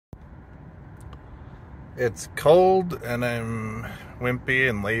It's cold and I'm wimpy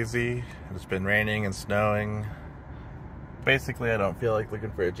and lazy. It's been raining and snowing. Basically, I don't feel like looking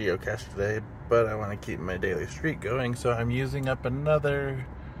for a geocache today, but I want to keep my daily streak going, so I'm using up another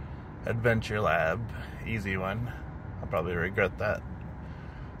Adventure Lab. Easy one. I'll probably regret that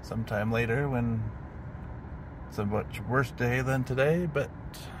sometime later when it's a much worse day than today, but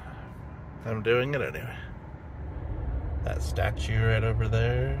I'm doing it anyway. That statue right over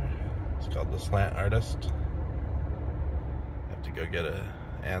there, it's called the Slant Artist. I have to go get an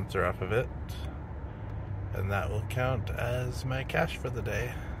answer off of it, and that will count as my cache for the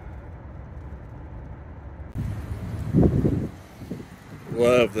day.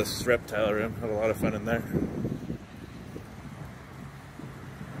 Love this reptile room, had a lot of fun in there.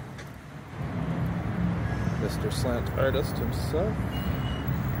 Mr. Slant Artist himself.